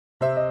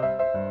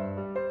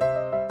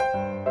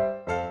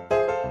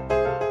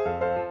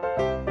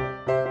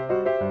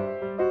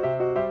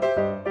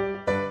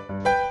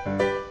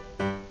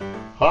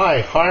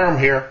Hi, Hiram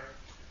here.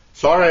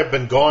 Sorry I've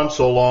been gone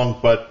so long,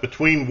 but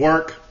between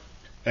work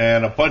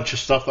and a bunch of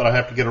stuff that I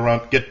have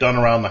to get done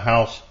around the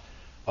house,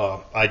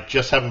 I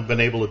just haven't been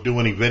able to do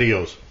any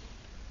videos.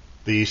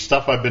 The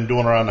stuff I've been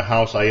doing around the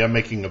house, I am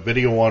making a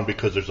video on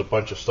because there's a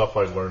bunch of stuff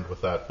I learned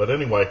with that. But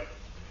anyway,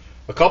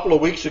 a couple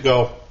of weeks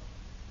ago,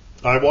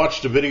 I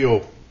watched a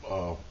video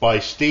by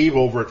Steve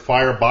over at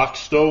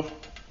FireboxStove's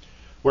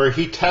where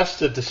he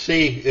tested to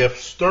see if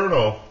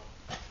Sterno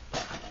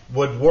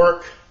would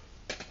work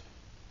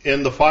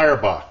in the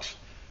firebox.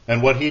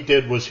 And what he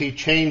did was he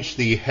changed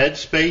the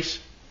headspace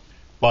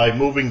by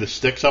moving the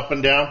sticks up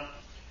and down.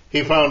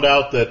 He found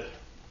out that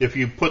if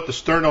you put the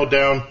Sterno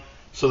down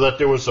so that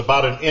there was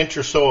about an inch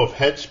or so of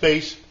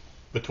headspace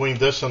between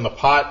this and the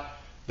pot,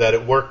 that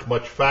it worked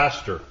much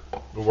faster.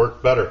 It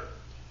worked better.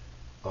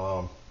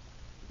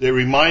 It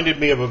reminded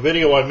me of a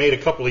video I made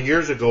a couple of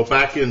years ago,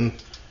 back in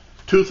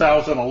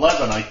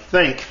 2011, I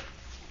think,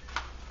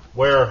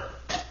 where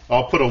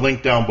I'll put a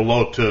link down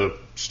below to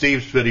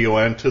Steve's video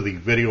and to the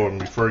video I'm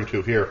referring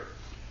to here.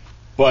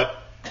 But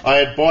I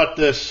had bought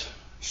this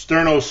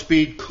Sterno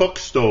Speed cook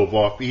stove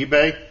off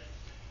eBay,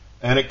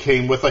 and it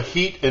came with a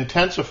heat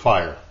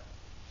intensifier.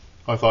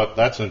 I thought,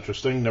 that's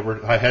interesting.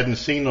 I hadn't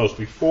seen those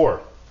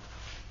before.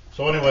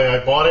 So anyway,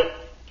 I bought it,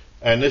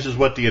 and this is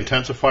what the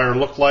intensifier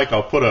looked like.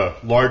 I'll put a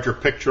larger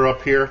picture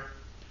up here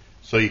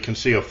so you can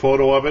see a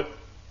photo of it.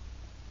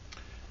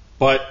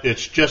 But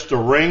it's just a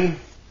ring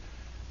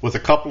with a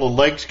couple of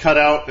legs cut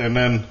out, and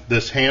then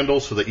this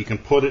handle so that you can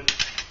put it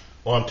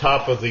on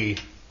top of the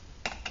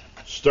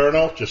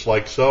Sterno, just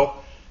like so.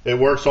 It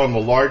works on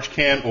the large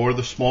can or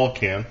the small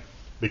can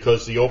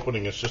because the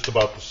opening is just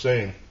about the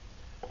same.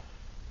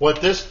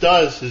 What this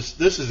does is,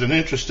 this is an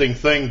interesting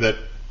thing, that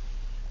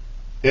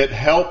it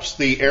helps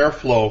the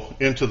airflow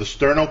into the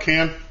Sterno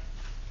can.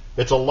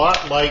 It's a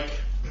lot like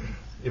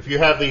if you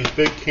have these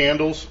big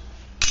candles.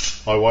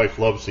 My wife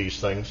loves these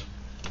things.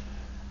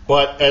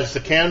 But as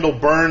the candle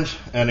burns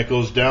and it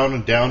goes down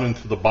and down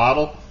into the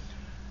bottle,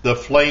 the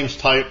flames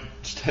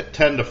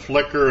tend to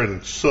flicker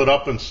and soot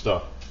up and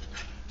stuff.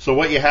 So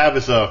what you have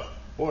is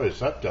boy, has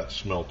that got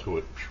smell to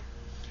it.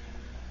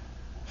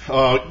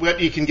 What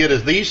you can get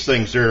is these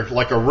things. They're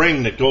like a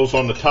ring that goes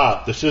on the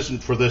top. This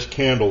isn't for this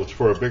candle, it's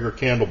for a bigger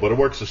candle, but it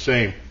works the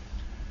same.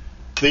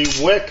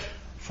 The wick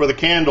for the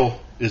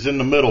candle is in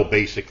the middle,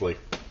 basically.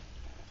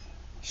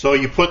 So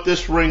you put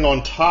this ring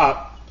on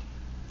top.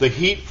 The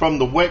heat from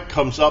the wick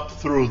comes up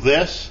through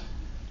this,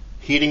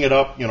 heating it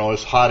up,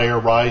 as hot air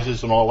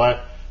rises and all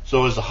that.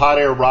 So as the hot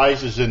air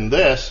rises in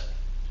this,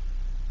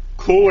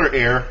 cooler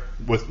air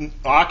with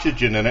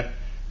oxygen in it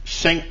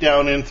sink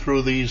down in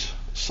through these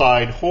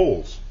side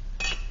holes.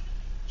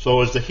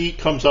 So as the heat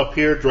comes up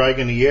here,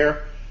 dragging the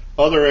air,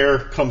 other air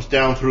comes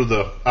down through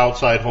the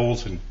outside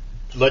holes and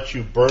lets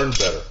you burn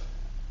better.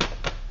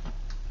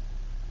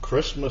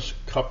 Christmas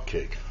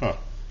cupcake, huh?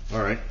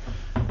 All right.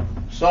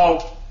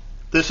 So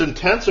this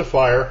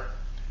intensifier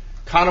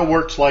kind of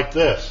works like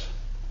this.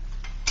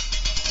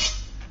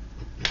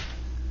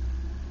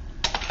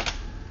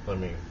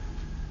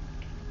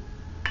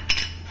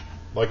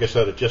 Like I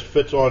said, it just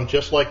fits on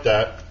just like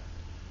that.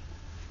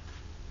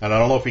 And I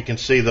don't know if you can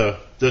see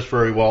this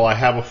very well. I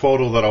have a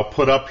photo that I'll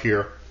put up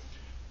here.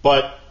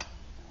 But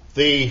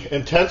the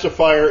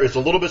intensifier is a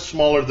little bit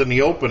smaller than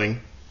the opening.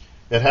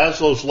 It has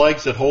those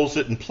legs that holds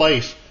it in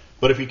place.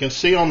 But if you can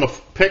see on the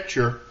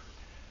picture,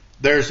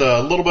 there's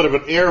a little bit of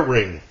an air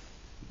ring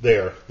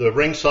there. The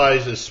ring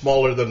size is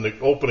smaller than the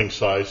opening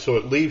size, so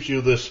it leaves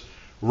you this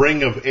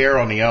ring of air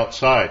on the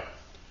outside.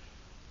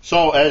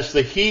 So as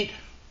the heat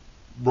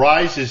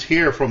rises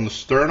here from the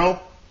Sterno,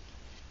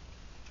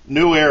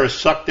 new air is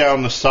sucked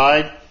down the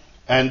side,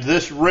 and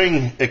this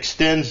ring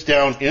extends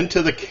down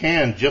into the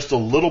can just a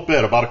little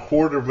bit, about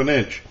 1/4 of an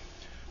inch.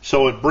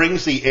 So it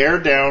brings the air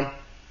down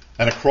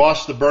and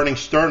across the burning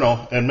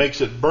Sterno and makes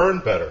it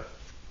burn better.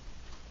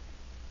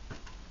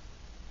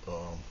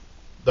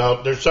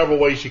 Now, there's several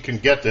ways you can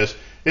get this.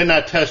 In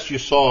that test you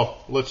saw,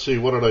 let's see,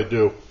 what did I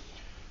do?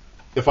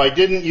 If I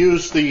didn't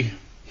use the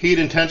heat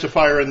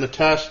intensifier in the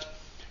test,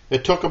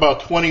 it took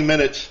about 20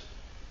 minutes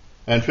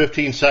and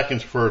 15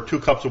 seconds for 2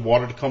 cups of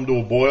water to come to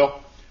a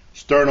boil.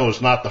 Sterno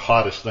is not the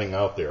hottest thing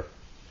out there.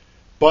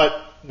 But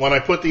when I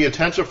put the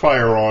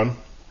intensifier on,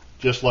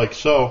 just like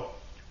so,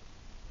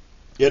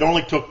 it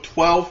only took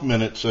 12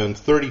 minutes and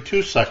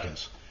 32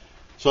 seconds.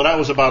 So that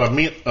was about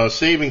a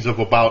savings of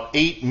about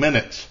 8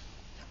 minutes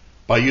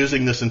by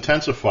using this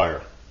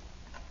intensifier.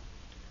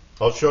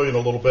 I'll show you in a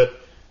little bit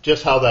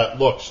just how that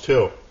looks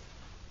too.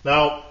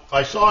 Now,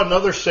 I saw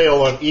another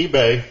sale on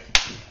eBay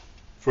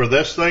for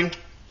this thing,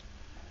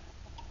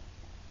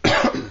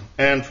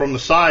 and from the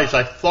size,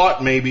 I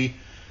thought maybe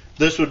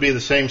this would be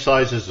the same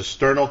size as the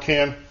Sterno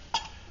can,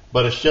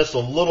 but it's just a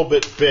little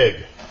bit big.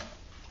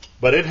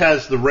 But it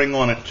has the ring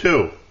on it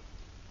too.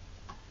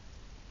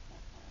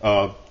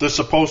 This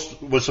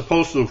was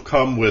supposed to have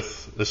come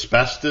with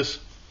asbestos,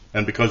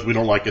 and because we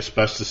don't like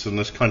asbestos in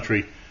this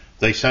country,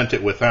 they sent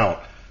it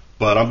without.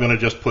 But I'm going to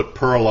just put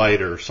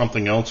perlite or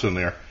something else in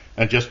there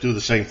and just do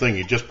the same thing.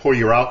 You just pour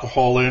your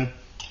alcohol in,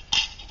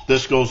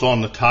 This goes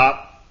on the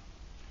top,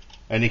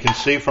 and you can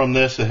see from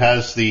this it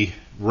has the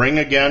ring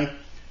again,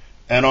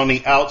 and on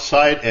the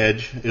outside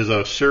edge is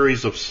a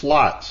series of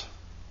slots.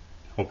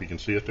 Hope you can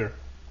see it there.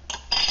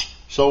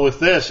 So with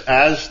this,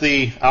 as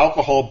the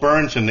alcohol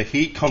burns and the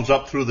heat comes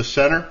up through the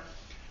center,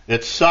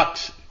 it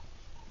sucks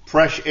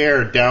fresh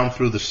air down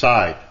through the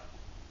side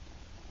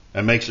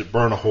and makes it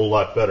burn a whole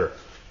lot better.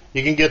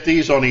 You can get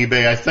these on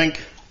eBay. I think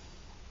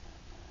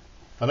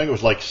it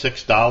was like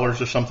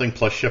 $6 or something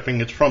plus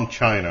shipping. It's from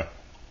China,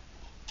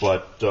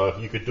 but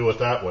you could do it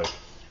that way.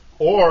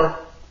 Or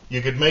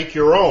you could make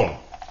your own.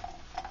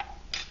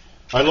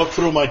 I looked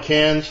through my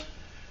cans.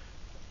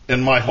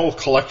 In my whole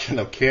collection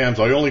of cans,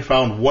 I only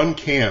found one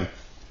can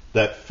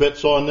that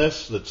fits on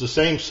this. It's the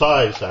same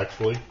size,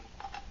 actually.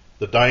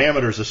 The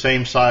diameter is the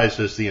same size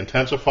as the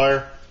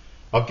Intensifier.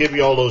 I'll give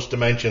you all those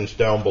dimensions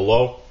down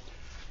below.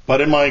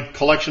 But in my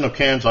collection of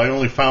cans, I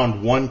only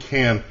found one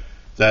can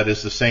that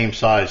is the same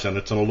size, and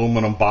it's an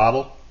aluminum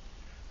bottle.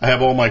 I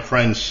have all my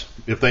friends,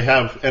 if they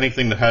have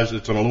anything that has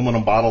it's an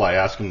aluminum bottle, I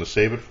ask them to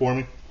save it for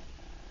me.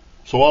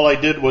 So all I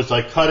did was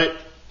I cut it.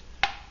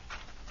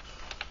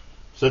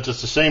 Since it's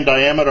the same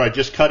diameter, I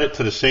just cut it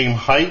to the same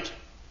height.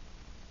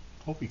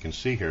 Hope you can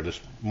see here, this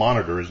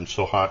monitor isn't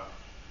so hot.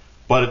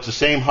 But it's the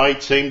same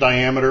height, same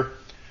diameter.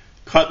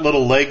 Cut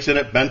little legs in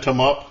it, bent them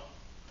up.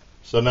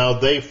 So now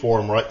they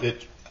form right,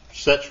 it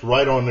sets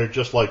right on there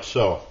just like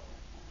so.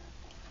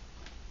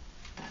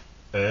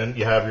 And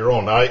you have your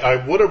own. I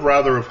would have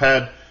rather have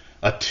had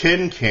a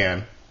tin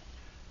can.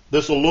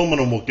 This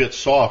aluminum will get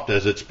soft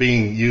as it's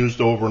being used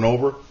over and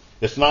over.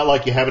 It's not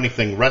like you have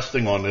anything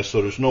resting on this,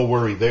 so there's no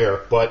worry there,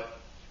 but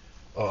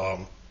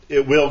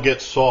it will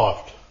get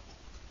soft.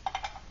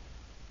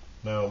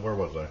 Now, where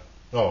was I?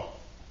 Oh.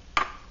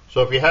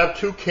 So if you have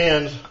two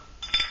cans,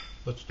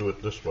 let's do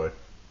it this way.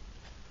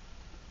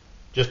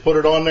 Just put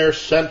it on there,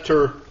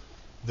 center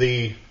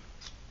the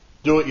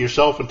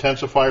do-it-yourself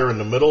intensifier in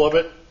the middle of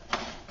it.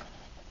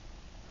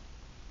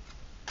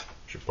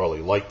 Should probably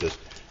light this.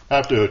 I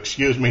have to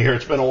excuse me here,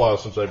 it's been a while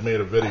since I've made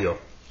a video.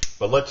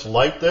 But let's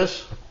light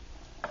this.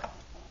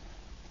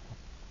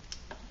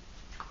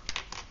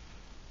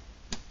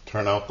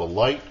 Turn out the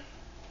light.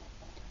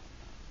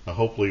 Now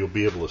hopefully you'll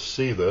be able to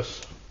see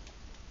this.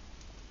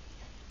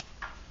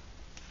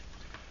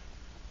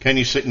 Can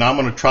you see? Now I'm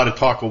going to try to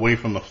talk away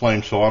from the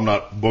flame so I'm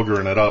not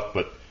boogering it up,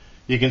 but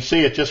you can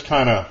see it just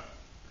kind of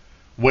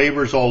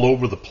wavers all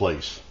over the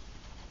place.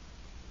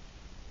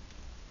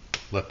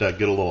 Let that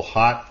get a little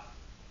hot.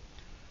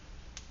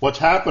 What's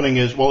happening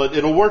is, well,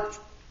 it'll work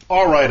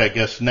all right, I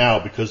guess, now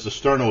because the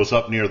sterno is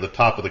up near the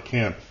top of the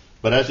can.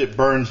 But as it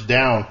burns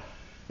down,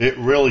 it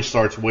really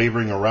starts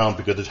wavering around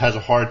because it has a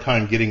hard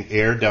time getting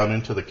air down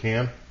into the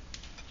can.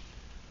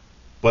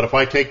 But if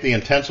I take the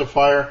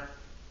intensifier,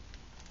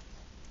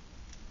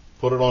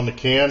 put it on the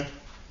can,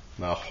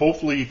 now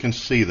hopefully you can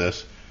see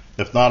this.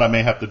 If not, I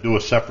may have to do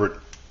a separate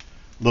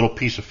little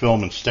piece of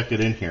film and stick it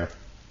in here.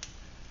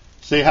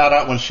 See how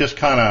that one's just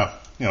kind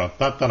of, you know,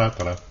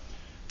 da-da-da-da-da.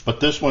 But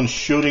this one's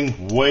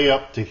shooting way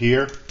up to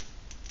here.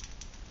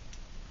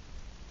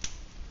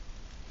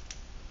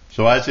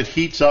 So as it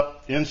heats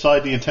up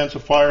inside the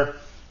intensifier,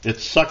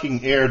 it's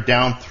sucking air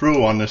down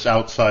through on this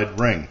outside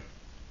ring.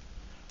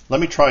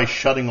 Let me try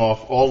shutting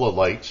off all the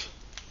lights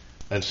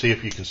and see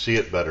if you can see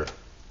it better.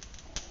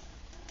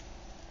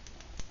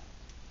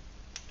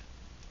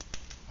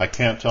 I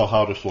can't tell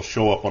how this will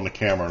show up on the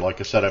camera. Like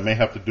I said, I may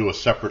have to do a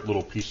separate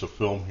little piece of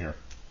film here.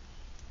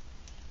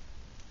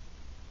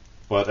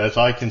 But as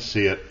I can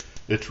see it,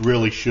 it's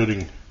really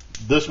shooting.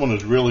 This one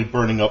is really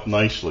burning up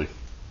nicely.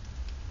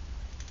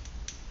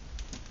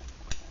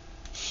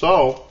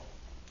 So,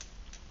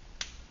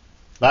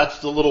 that's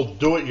the little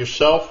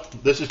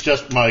do-it-yourself. This is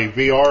just my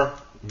VR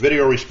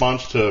video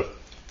response to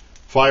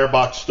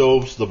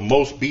FireboxStove's, the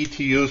most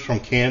BTUs from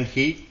canned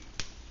heat.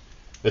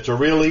 It's a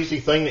real easy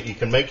thing that you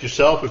can make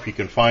yourself if you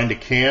can find a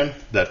can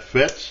that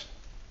fits.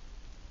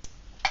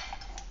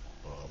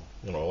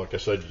 You know, like I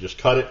said, you just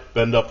cut it,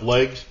 bend up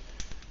legs,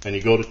 and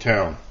you go to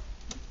town.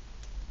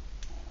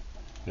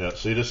 Yeah,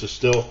 see, this is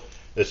still,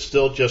 it's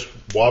still just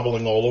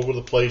wobbling all over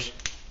the place,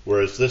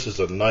 whereas this is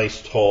a nice,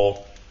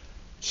 tall,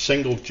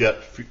 single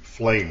jet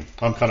flame.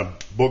 I'm kind of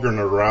boogering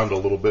it around a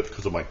little bit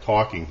because of my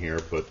talking here,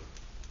 but.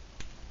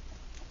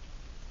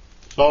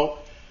 So,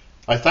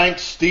 I thank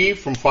Steve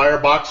from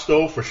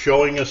FireboxStove for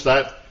showing us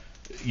that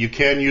you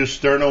can use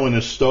sterno in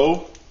his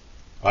stove.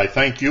 I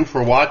thank you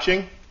for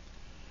watching.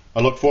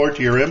 I look forward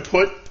to your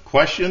input,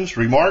 questions,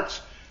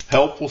 remarks,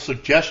 helpful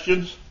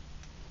suggestions,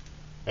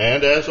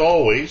 and as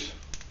always,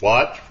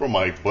 watch for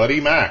my buddy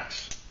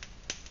Max.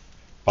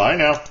 Bye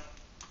now.